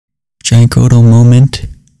GiantGrotle moment.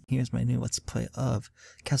 Here's my new Let's Play of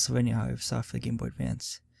Castlevania How I Saw for the Game Boy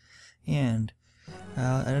Advance. And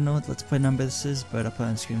I don't know what Let's Play number this is, but I'll put it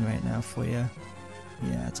on the screen right now for you.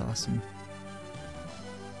 Yeah, it's awesome.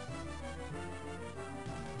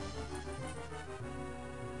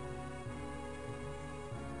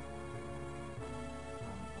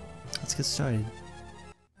 Let's get started.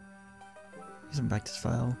 Here's some practice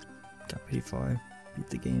file. Got pretty far. Beat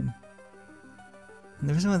the game. And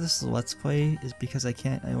the reason why this is a Let's Play is because I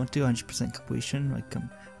won't do 100% completion, like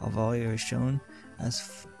of all areas shown,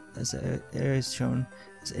 as the areas shown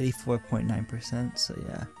is 84.9%, so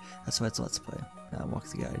yeah, that's why it's a Let's Play. Now walk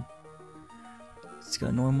the guide. Let's go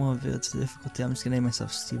normal, it's the difficulty. I'm just gonna name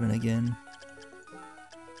myself Steven again.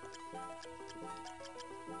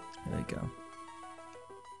 There we go.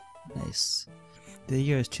 Nice. The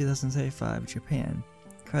year is 2035, Japan.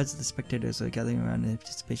 Crowds of the spectators are gathering around in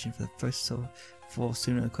anticipation for the first full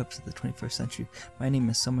lunar eclipse of the 21st century. My name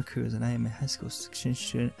is Soma Cruz, and I am a high school exchange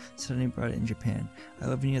student studying abroad in Japan. I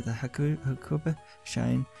live near the Hakuba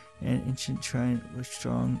Shrine, an ancient shrine with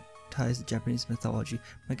strong ties to Japanese mythology.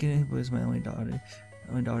 My neighbor is my only daughter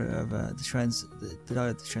of the daughter of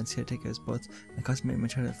the shrine's caretaker is both my classmate and my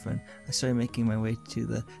childhood friend. I started making my way to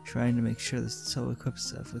the shrine to make sure the solar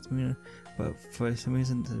eclipse with Muna, but for some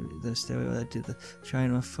reason the stairway led to the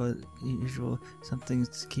shrine was for usual something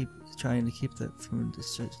trying to keep that from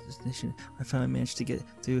destination. I finally managed to get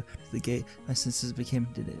through to the gate. My senses became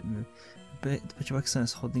the picture box son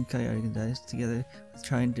is holding Kayari and dies together with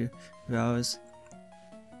trying to rouse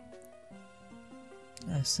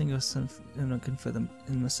a single son, looking for them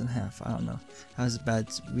in less than half. I don't know. That was bad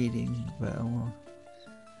reading, but oh well.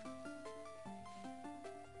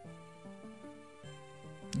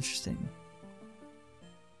 Interesting.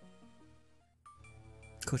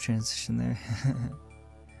 Cool transition there.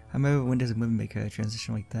 I remember Windows Movie Maker had a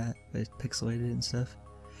transition like that, but it's pixelated and stuff.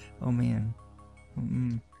 Oh man.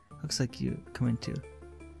 Looks like you coming too.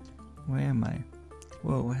 Where am I?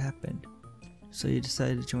 Whoa, what happened? So you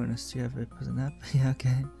decided to join us. Do you have a present app? Yeah,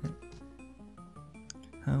 okay.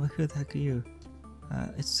 Who the heck are you?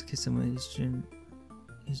 It's Kisama.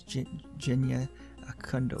 He's Genya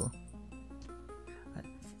Akundo.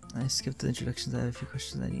 I skipped the introductions. I have a few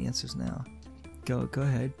questions. I need answers now. Go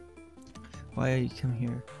ahead. Why are you come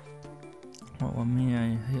here? Well,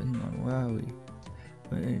 where are we?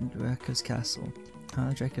 We're in Dracula's castle.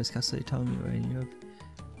 Dracula's castle. You told me, right? You have...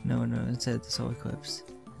 No, inside the solar eclipse.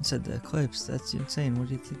 Inside the eclipse? That's insane. What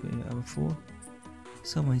do you think? I'm a fool?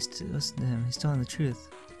 Someone, listen to him. He's telling the truth.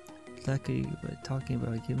 Exactly what talking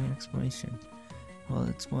about. Give me an explanation. Well,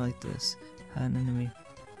 it's more like this. Had an enemy.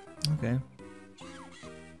 Okay.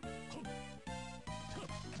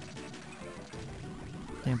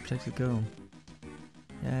 Can't protect the girl.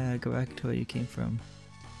 Yeah, go back to where you came from.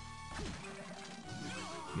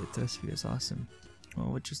 Your thirst for you is awesome.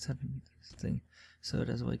 Well, what just happened? This thing. So it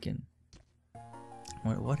has awakened.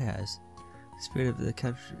 What has? The spirit of the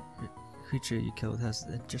creature you killed has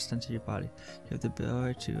just entered your body. You have the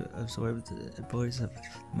power to absorb the abilities of the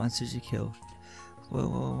monsters you kill. What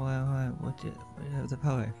do you have the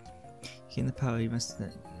power? To gain the power, you must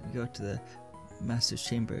go to the Master's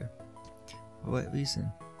Chamber. For what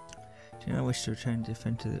reason? Do you not wish to return to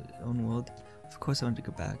defend to the own world? Of course I want to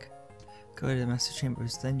go back. Go to the Master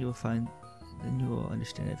Chambers, then you will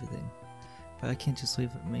understand everything. But I can't just leave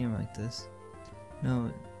Mia like this.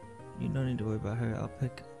 No, you don't need to worry about her. I'll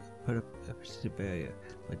put up a protective barrier,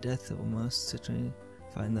 but death will most certainly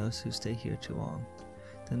find those who stay here too long.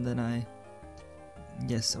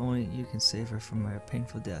 Yes, only you can save her from her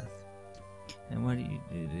painful death. And what do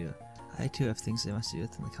you do? I too have things I must do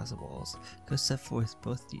within the castle walls. Go step forth,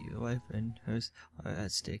 both your wife and hers are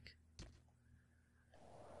at stake.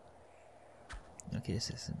 Okay,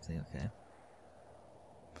 say something, okay.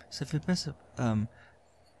 So if you press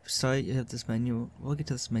start, you have this menu. We'll get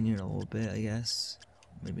to this menu in a little bit, I guess.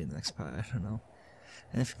 Maybe in the next part, I don't know.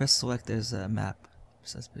 And if you press select, there's a map.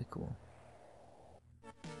 So that's pretty cool.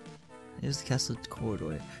 Here's the castle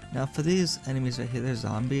corridor. Now for these enemies right here, they're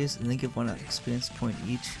zombies, and they give 1 experience point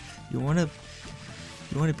each. You wanna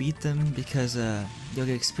beat them because you'll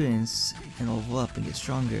get experience and level up and get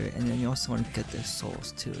stronger, and then you also want to get their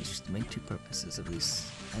souls too. It's just the main 2 purposes of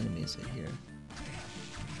these enemies right here.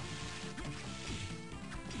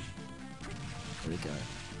 There we go.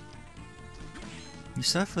 You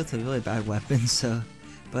start with a really bad weapon,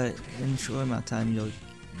 but in a short amount of time you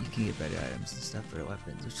can get better items and stuff for the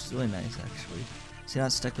weapons, which is really nice actually. So you're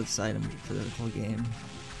not stuck with this item for the whole game.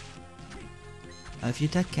 If you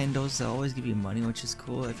attack candles, they'll always give you money, which is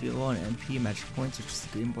cool. If you low on MP, magic points, which is the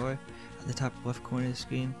green bar at the top left corner of the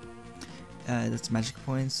screen, that's magic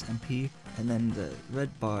points, MP, and then the red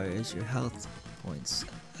bar is your health points,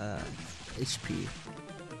 HP,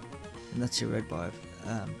 and that's your red bar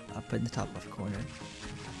up in the top left corner.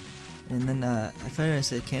 And then if I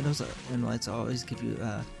say candles and lights always give you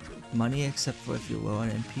money, except for if you're low on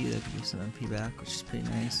MP, they'll give you some MP back, which is pretty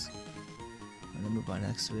nice. And then move on to the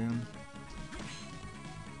next room,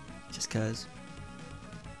 just cause.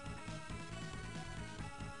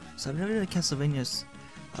 So I've never done a Castlevania's.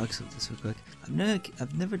 I'll accept this real quick.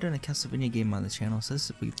 I've never done a Castlevania game on the channel, so this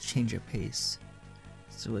is a way to change your pace.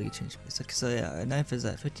 It's a way to change your pace. Okay, so yeah, a knife is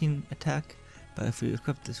at 15 attack, but if we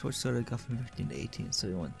equip the short sword, it go from 15 to 18. So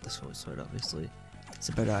we want the short sword, obviously. It's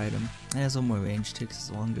a better item. It has a little more range too, because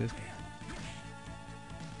it's longer.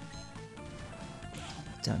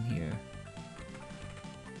 Down here.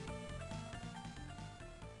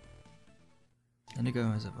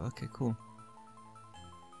 Underground reserve. Okay, cool.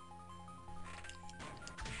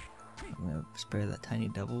 I'm gonna spare that tiny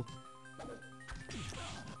double.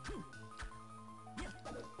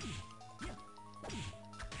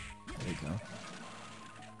 There we go.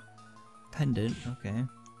 Pendant, okay.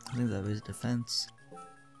 I think that was defense.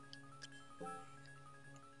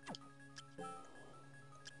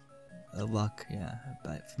 Luck, yeah,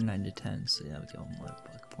 from 9 to 10, so yeah, we get 1 more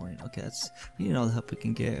luck point. Okay, we need all the help we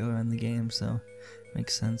can get around the game, so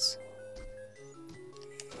makes sense.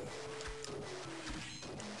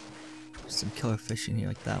 Some killer fish in here,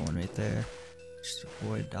 like that one right there. Just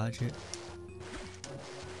avoid, dodge it.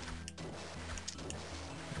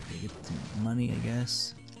 Get some money, I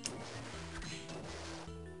guess.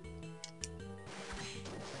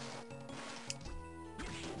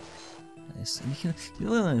 Nice. And you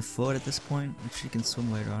really only float at this point, which you can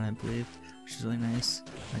swim later on, I believe, which is really nice.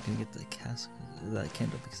 I'm not gonna get the that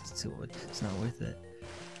candle because it's too wood. It's not worth it.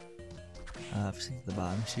 Sink to the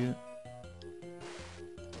bottom, shoot.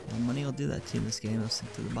 Well, money will do that too in this game. It'll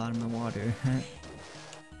sink to the bottom of the water.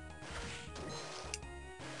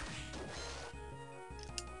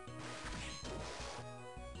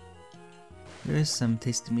 There is some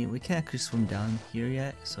tasty meat. We can't actually swim down here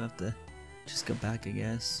yet, so I have to just go back, I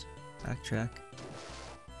guess. Backtrack.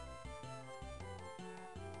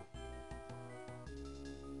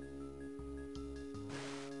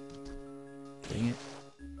 Dang it.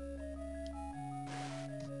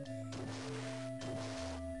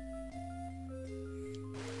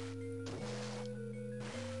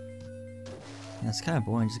 Yeah, it's kind of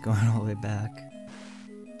boring just going all the way back.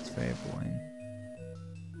 It's very boring.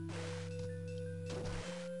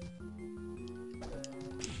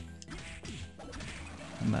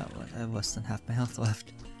 I have less than half my health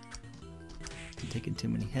left. I'm taking too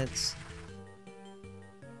many hits.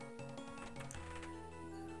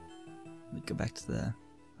 Let me go back to the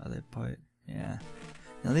other part. Yeah.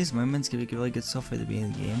 Now these moments give you really good stuff for the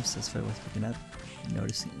beginning of the game, so it's very worth picking up and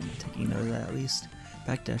noticing and taking note of that at least.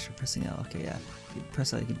 Backdash or pressing L. Okay, yeah. If you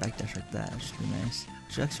press L, you can backdash like that, which should be nice.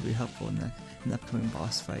 Which should actually be helpful in the upcoming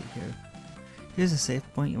boss fight here. Here's a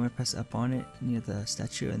save point. You want to press up on it near the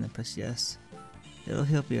statue and then press yes. It'll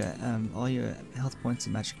help you all your health points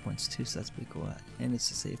and magic points too, so that's pretty cool. And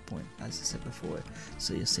it's a save point, as I said before,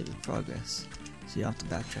 so you'll save your progress. So you don't have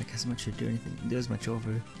to backtrack as much or do anything. Do as much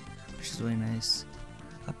over, which is really nice.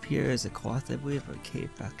 Up here is a cloth, I believe, or a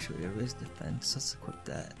cape actually. There is defense. Let's equip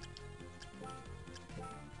that.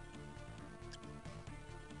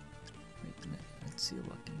 Let's see a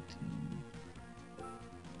walking team.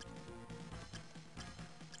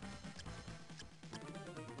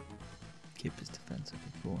 Keep his defense,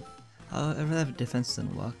 okay, cool. I'd rather have defense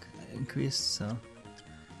than luck increased, so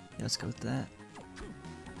yeah, let's go with that.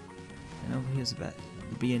 And over here's about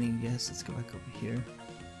the beginning, I guess. Let's go back over here.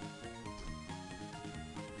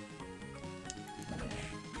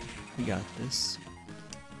 We got this.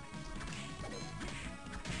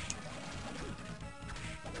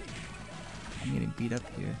 I'm getting beat up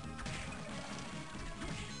here.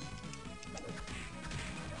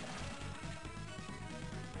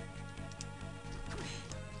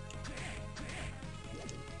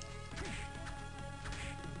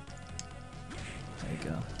 There you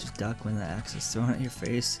go. Just duck when the axe is thrown at your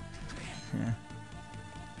face. Yeah.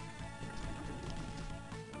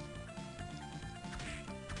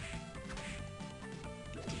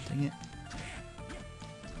 Dang it.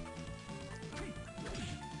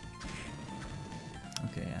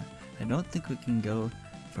 Okay, yeah. I don't think we can go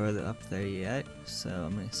further up there yet, so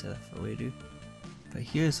I'm gonna set that for later. But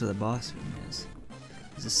here's where the boss room is.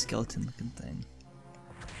 There's a skeleton looking thing.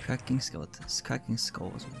 Cracking skeletons. Cracking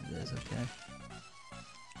skull is what it is, okay?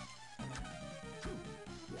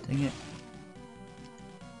 Dang it.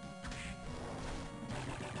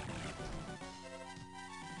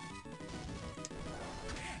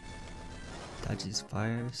 Dodge these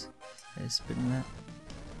fires. I just spin that.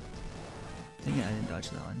 I think I didn't dodge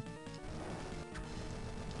that one.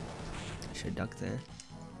 I should duck there.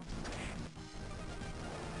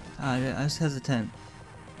 Ah, I was hesitant.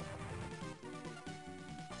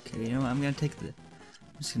 Okay, you know what? I'm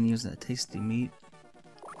just gonna use that tasty meat.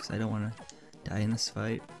 Because I don't want to die in this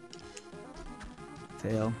fight.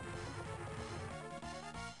 Fail.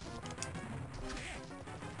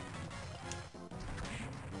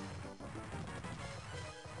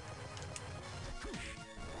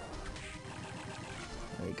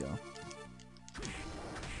 There you go.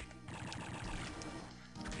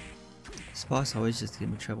 This boss always just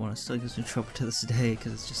gives me trouble, and it still gives me trouble to this day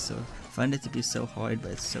because it's just so. I find it to be so hard,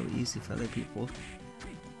 but it's so easy for other people.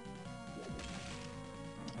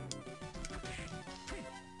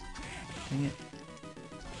 Dang it.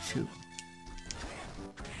 Shoot.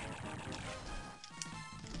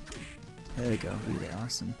 There we go. Really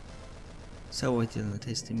awesome. So worth it on the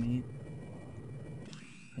tasty meat.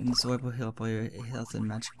 And this orb will heal up all your health and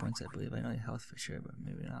magic points, I believe. I know your health for sure, but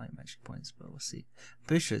maybe not your magic points, but we'll see. I'm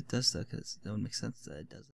pretty sure it does though, because it would make sense that it does.